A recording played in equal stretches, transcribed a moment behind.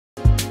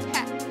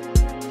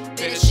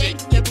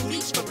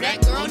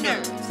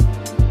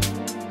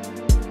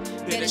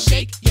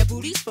shake your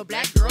booties for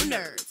black girl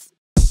nerds.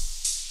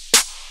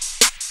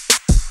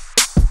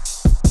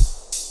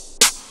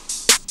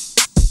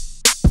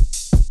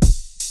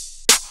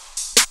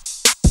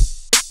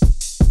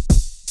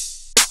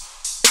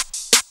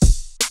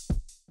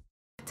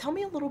 Tell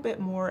me a little bit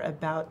more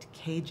about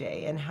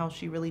KJ and how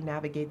she really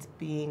navigates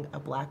being a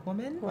black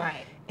woman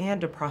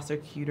and a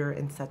prosecutor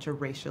in such a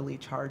racially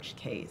charged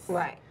case.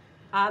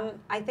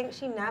 I think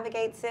she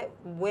navigates it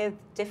with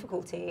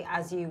difficulty,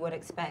 as you would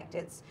expect.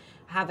 It's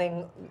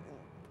having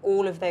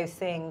all of those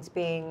things,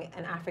 being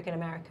an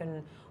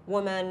African-American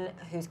woman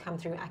who's come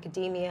through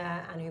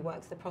academia and who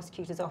works the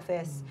prosecutor's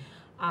office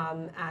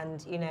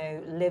and, you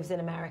know, lives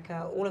in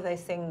America. All of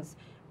those things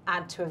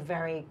add to a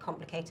very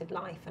complicated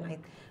life, and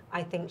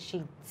I think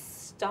she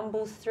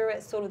stumbles through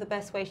it sort of the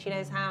best way she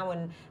knows how,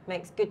 and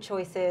makes good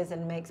choices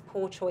and makes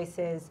poor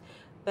choices,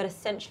 but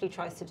essentially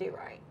tries to do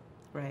right.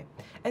 Right.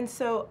 And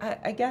so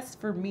I guess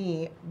for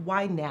me,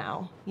 why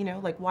now? You know,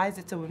 like, why is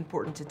it so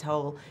important to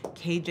tell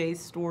KJ's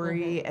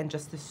story and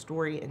just the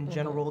story in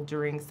general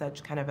during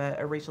such kind of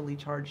a racially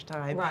charged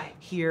time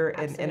here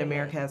in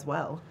America as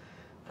well?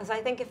 Because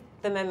I think if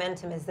the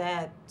momentum is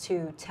there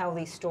to tell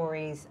these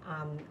stories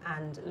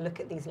and look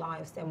at these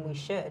lives, then we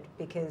should,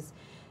 because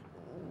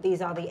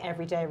these are the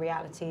everyday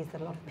realities that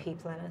a lot of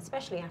people, and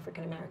especially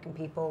African-American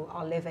people,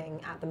 are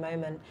living at the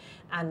moment.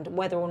 And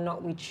whether or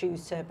not we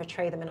choose to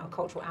portray them in our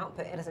cultural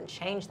output, it doesn't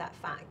change that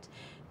fact.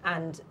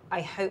 And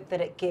I hope that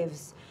it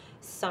gives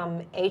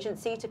some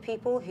agency to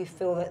people who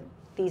feel that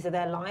these are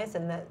their lives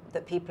and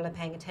that people are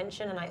paying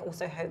attention. And I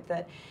also hope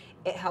that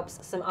it helps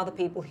some other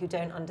people who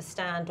don't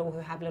understand or who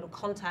have little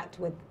contact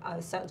with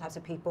certain types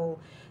of people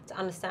to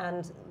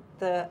understand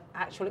the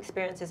actual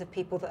experiences of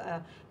people that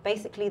are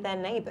basically their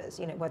neighbors,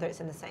 you know, whether it's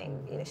in the same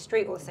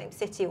street or the same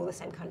city or the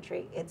same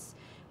country. It's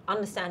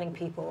understanding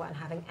people and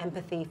having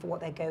empathy for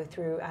what they go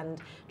through and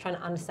trying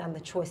to understand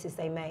the choices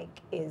they make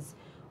is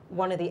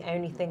one of the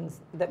only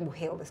things that will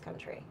heal this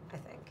country, I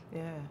think.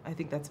 Yeah, I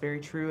think that's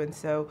very true. And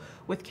so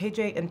with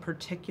KJ in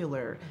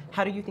particular,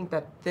 how do you think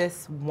that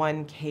this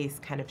one case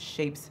kind of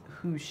shapes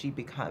who she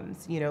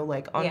becomes? You know,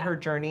 like on her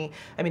journey,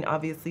 I mean,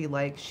 obviously,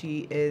 like,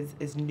 she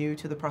is new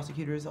to the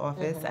prosecutor's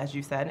office, as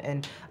you said,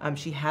 and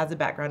she has a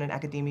background in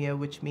academia,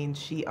 which means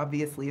she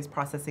obviously is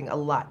processing a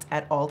lot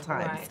at all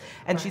times,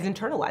 and she's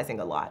internalizing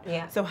a lot.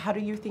 So how do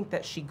you think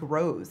that she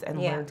grows and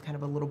learns kind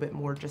of a little bit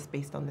more just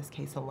based on this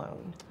case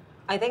alone?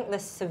 I think the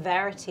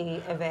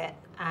severity of it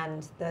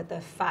and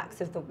the facts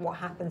of what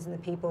happens and the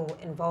people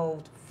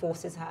involved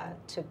forces her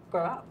to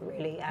grow up,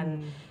 really,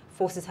 and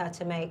forces her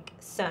to make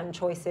certain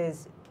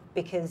choices,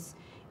 because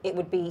it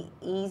would be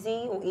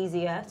easy or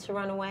easier to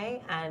run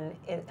away, and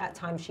at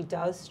times she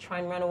does try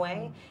and run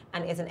away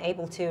and isn't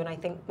able to. And I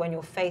think when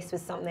you're faced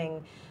with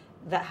something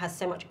that has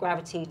so much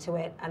gravity to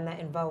it and that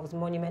involves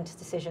monumentous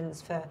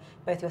decisions for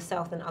both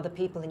yourself and other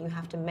people, and you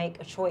have to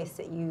make a choice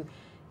that you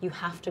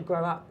have to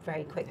grow up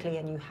very quickly,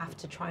 and you have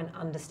to try and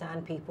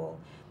understand people,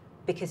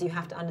 because you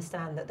have to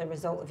understand that the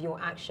result of your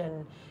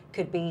action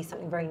could be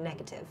something very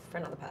negative for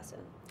another person.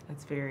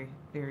 That's very,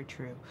 very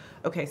true.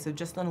 Okay, so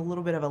just on a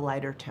little bit of a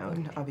lighter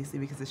tone, obviously,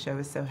 because the show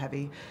is so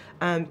heavy,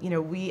 you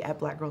know, we at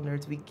Black Girl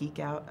Nerds, we geek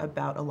out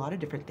about a lot of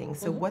different things.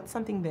 So what's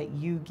something that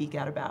you geek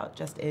out about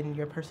just in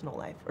your personal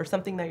life, or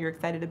something that you're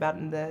excited about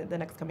in the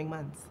next coming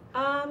months?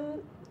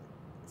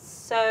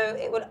 So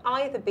it would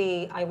either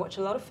be, I watch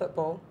a lot of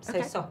football,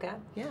 so soccer,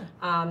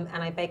 and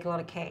I bake a lot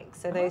of cakes.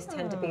 So those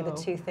tend to be the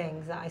two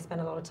things that I spend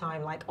a lot of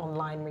time, like,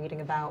 online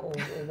reading about or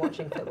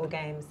watching football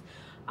games.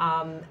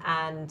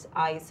 And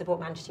I support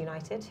Manchester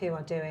United, who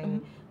are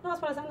doing not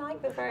as well as I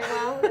like, but very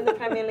well in the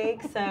Premier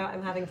League. So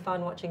I'm having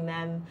fun watching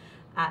them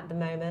at the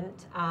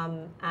moment.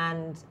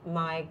 And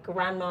my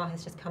grandma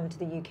has just come to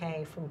the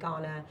UK from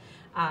Ghana,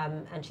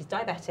 and she's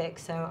diabetic,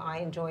 so I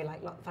enjoy,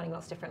 like, finding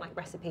lots of different, like,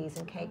 recipes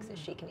and cakes that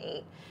she can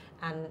eat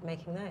and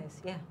making those.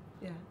 Yeah,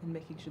 and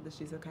making sure that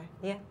she's okay.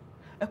 Yeah.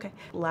 Okay,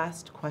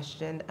 last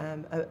question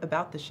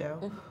about the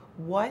show.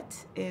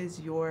 What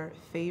is your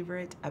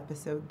favorite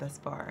episode thus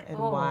far, and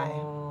why?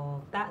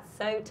 Oh, that's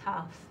so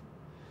tough.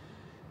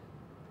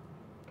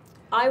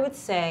 I would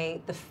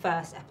say the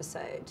first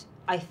episode.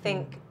 I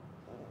think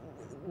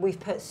we've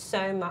put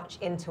so much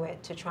into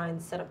it to try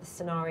and set up the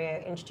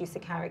scenario, introduce the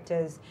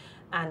characters,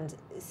 and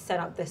set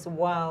up this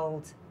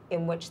world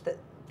in which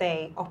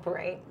they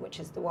operate, which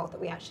is the world that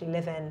we actually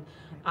live in.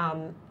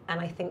 And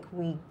I think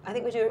we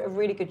do a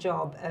really good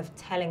job of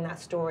telling that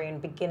story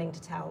and beginning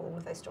to tell all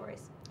of those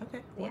stories.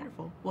 Okay,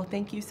 wonderful. Well,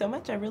 thank you so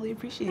much. I really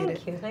appreciate it.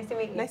 Thank you. Nice to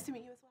meet you. Nice to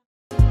meet you as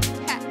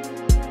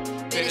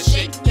well. Better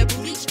shake your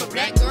booties for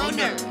black girl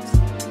nerds.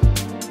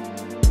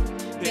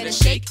 Better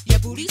shake your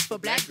booties for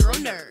black girl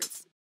nerds.